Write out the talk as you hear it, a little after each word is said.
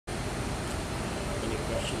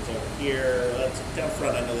So here, that's down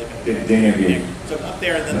front, I know they're going to Dana again. So up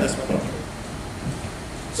there and then this one.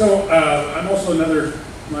 So I'm also another,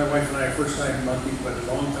 my wife and I, a first-time monkey, but a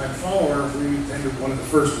long-time follower. We attended one of the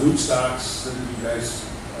first Woodstocks that you guys,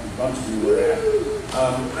 a bunch of you were at.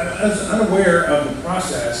 I was unaware of the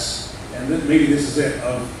process, and maybe this is it,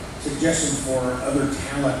 of suggestion for other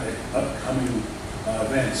talent at upcoming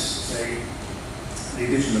events, say the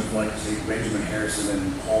addition of, like, say, Benjamin Harrison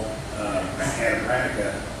and Paul Adam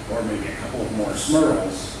Radica, or maybe a couple of more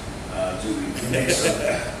Smurls to the mix of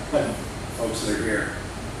folks that are here.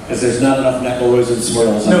 Because there's not enough McElroys and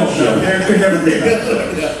Smurls. No, there could never be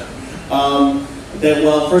enough.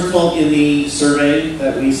 Well, first of all, in the survey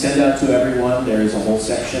that we send out to everyone, there is a whole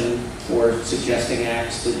section for suggesting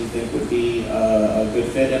acts that you think would be a good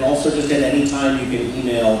fit. And also, just at any time, you can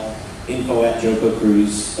email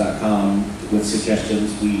info@JoCoCruise.com with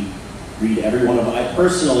suggestions. We read every one of them. I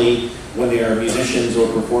personally, when they are musicians or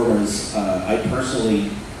performers, I personally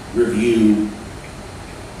review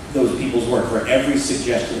those people's work for every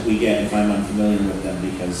suggestion we get if I'm unfamiliar with them,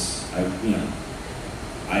 because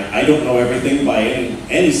I don't know everything by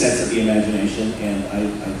any sense of the imagination, and I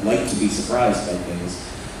like to be surprised by things.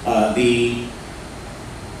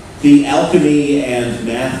 The alchemy and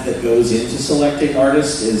math that goes into selecting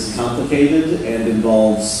artists is complicated and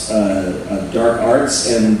involves dark arts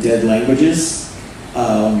and dead languages,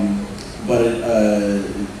 but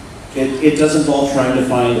it does involve trying to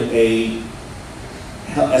find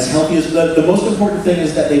as healthy as the most important thing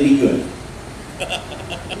is that they be good.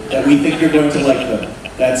 That we think you're going to like them.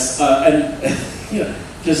 That's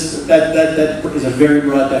just that is a very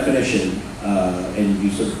broad definition, and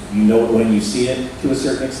you know it when you see it to a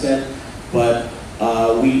certain extent. But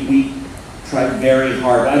we try very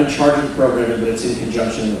hard. I'm in charge of the programming, but it's in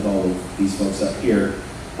conjunction with all of these folks up here.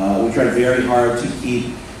 We try very hard to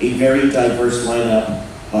keep a very diverse lineup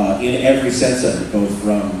in every sense of it, both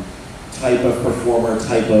from type of performer,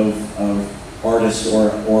 type of artist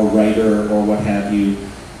or writer or what have you,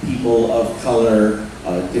 people of color,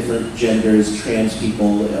 different genders, trans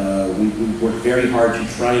people. We work very hard to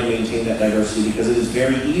try and maintain that diversity, because it is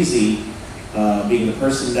very easy, being the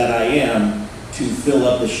person that I am, to fill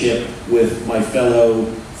up the ship with my fellow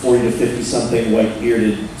 40 to 50 something white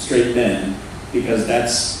bearded straight men, because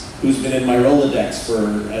that's who's been in my Rolodex for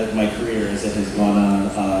my career as it has gone on,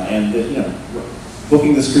 and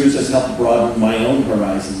booking this cruise has helped broaden my own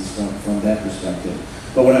horizons from that perspective.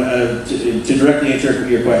 But to directly answer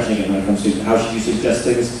your question again, when it comes to how should you suggest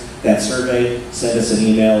things, that survey, send us an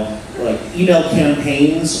email. Like, email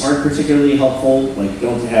campaigns aren't particularly helpful. Like,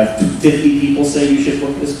 don't have 50 people say you should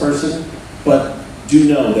book this person. But do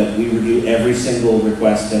know that we review every single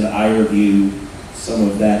request, and I review some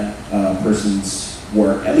of that person's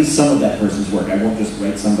work, at least some of that person's work. I won't just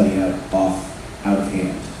write somebody out of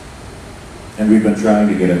hand. And we've been trying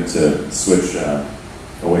to get him to switch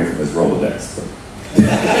away from his Rolodex.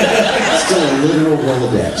 Still a literal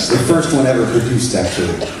Rolodex. The first one ever produced,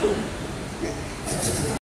 actually.